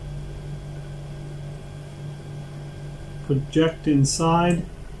 Project inside.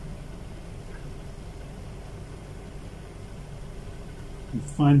 And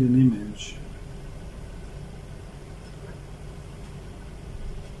find an image.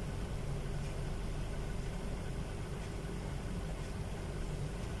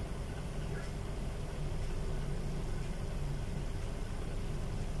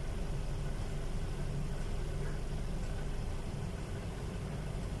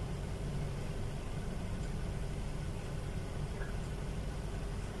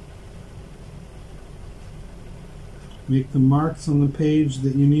 Make the marks on the page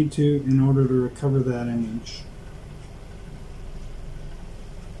that you need to in order to recover that image.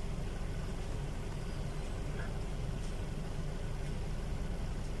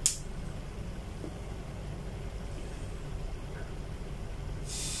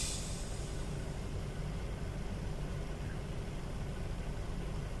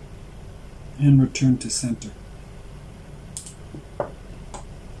 and return to center.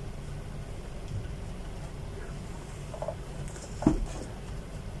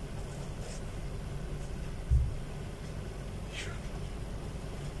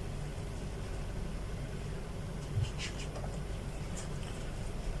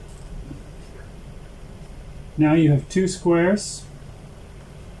 Now you have two squares.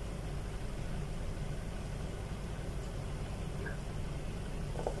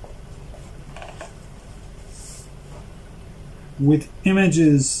 With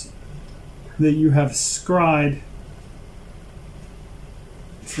images that you have scried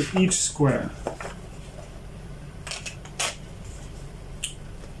for each square.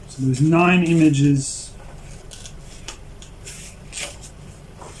 So there's 9 images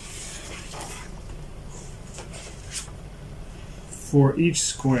for each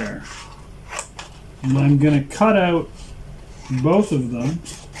square. And I'm going to cut out both of them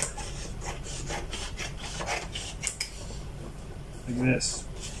like this.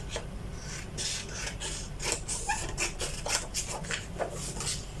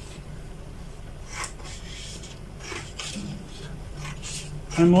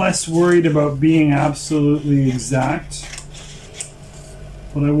 I'm less worried about being absolutely exact,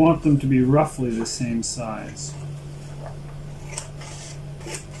 but I want them to be roughly the same size.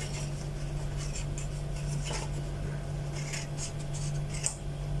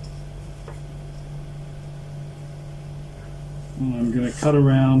 And I'm going to cut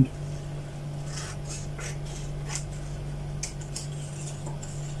around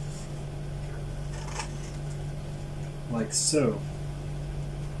like so.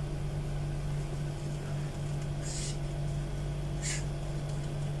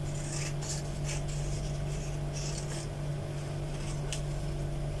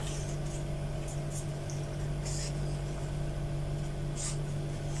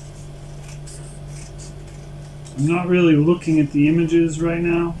 I'm not really looking at the images right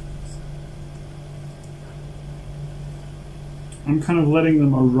now. I'm kind of letting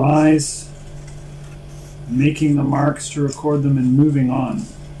them arise, making the marks to record them and moving on.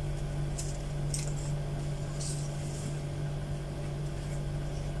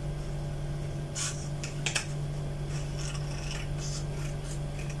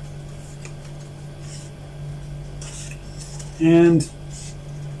 And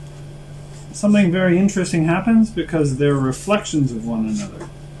something very interesting happens because they're reflections of one another.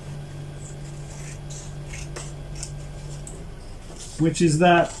 Which is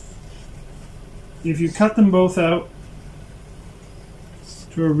that if you cut them both out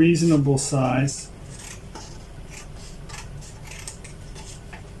to a reasonable size,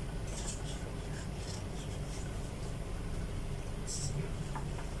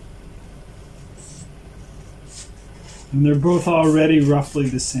 and they're both already roughly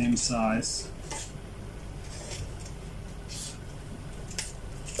the same size,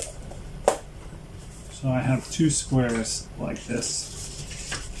 so I have two squares like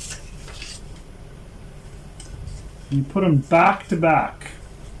this. You put them back to back.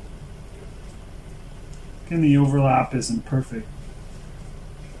 Again, the overlap isn't perfect.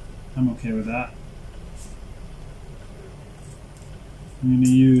 I'm okay with that. I'm going to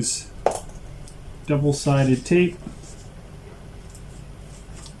use double-sided tape.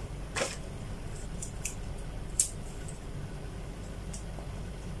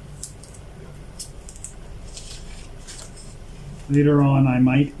 Later on, I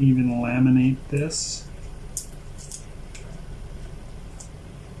might even laminate this.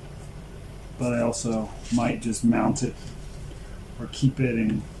 But I also might just mount it or keep it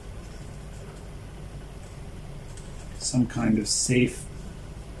in some kind of safe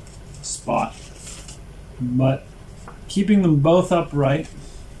spot. But keeping them both upright,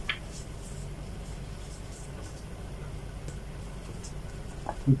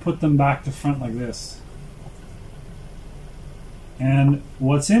 we put them back to front like this. And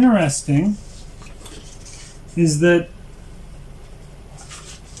what's interesting is that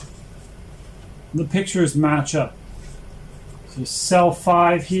the pictures match up. So cell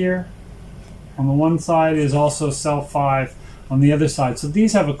 5 here on the one side is also cell 5 on the other side. So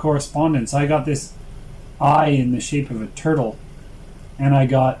these have a correspondence. I got this eye in the shape of a turtle, and I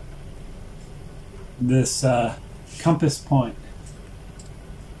got this compass point.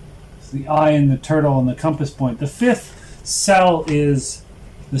 So the eye and the turtle and the compass point. The 5th cell is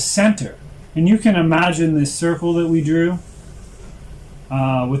the center. And you can imagine this circle that we drew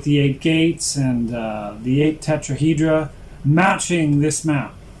with the 8 gates and the 8 tetrahedra matching this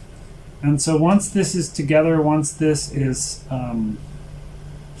map. And so once this is together, once this is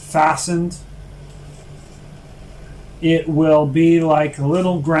fastened, it will be like a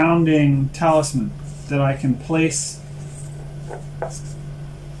little grounding talisman that I can place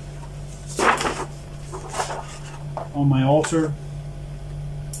on my altar.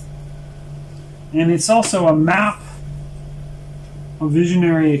 And it's also a map of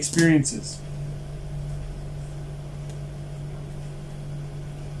visionary experiences.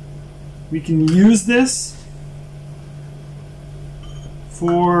 We can use this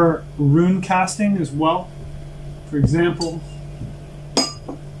for rune casting as well. For example,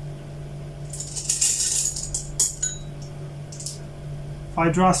 if I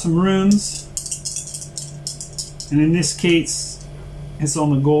draw some runes, and in this case it's on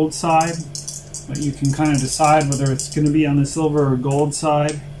the gold side, but you can kind of decide whether it's going to be on the silver or gold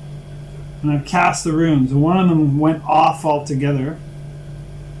side. And I've cast the runes, and one of them went off altogether.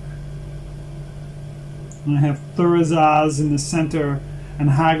 And I have Thurazaz in the center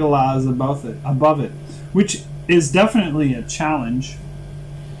and Hagalaz above it, which is definitely a challenge.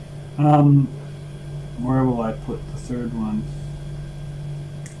 Where will I put the third one?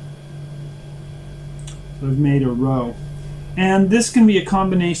 So I've made a row. And this can be a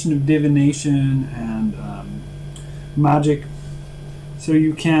combination of divination and magic. So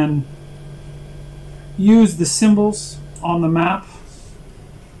you can use the symbols on the map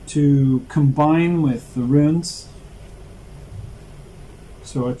to combine with the runes.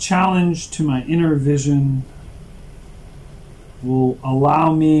 So a challenge to my inner vision will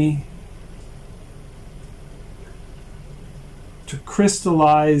allow me to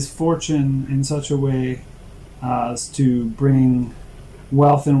crystallize fortune in such a way as to bring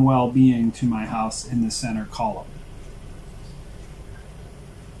wealth and well-being to my house in the center column.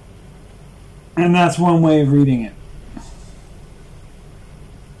 And that's one way of reading it.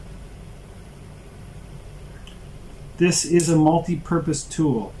 This is a multi-purpose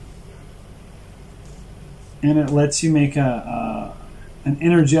tool, and it lets you make an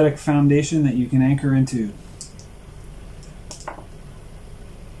energetic foundation that you can anchor into.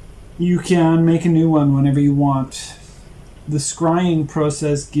 You can make a new one whenever you want. The scrying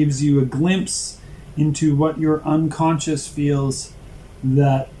process gives you a glimpse into what your unconscious feels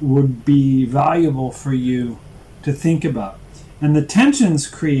that would be valuable for you to think about. And the tensions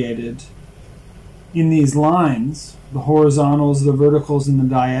created in these lines, the horizontals, the verticals, and the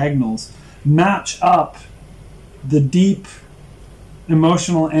diagonals, match up the deep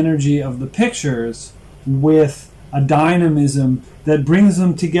emotional energy of the pictures with a dynamism that brings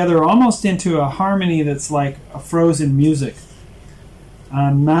them together almost into a harmony that's like a frozen music.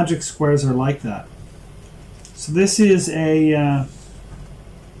 Magic squares are like that. So this is a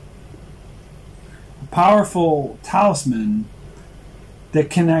powerful talisman that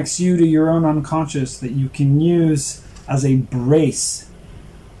connects you to your own unconscious that you can use as a brace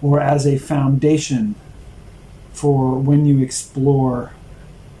or as a foundation for when you explore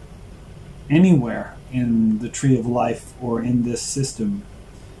anywhere in the Tree of Life or in this system.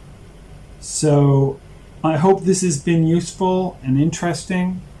 So I hope this has been useful and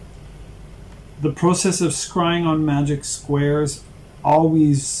interesting. The process of scrying on magic squares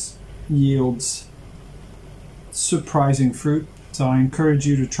always yields surprising fruit, so I encourage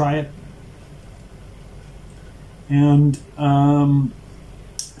you to try it. And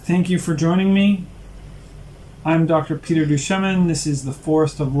thank you for joining me. I'm Dr. Peter Duchemin. This is the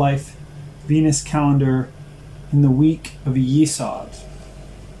Forest of Life Venus calendar in the week of Yesod.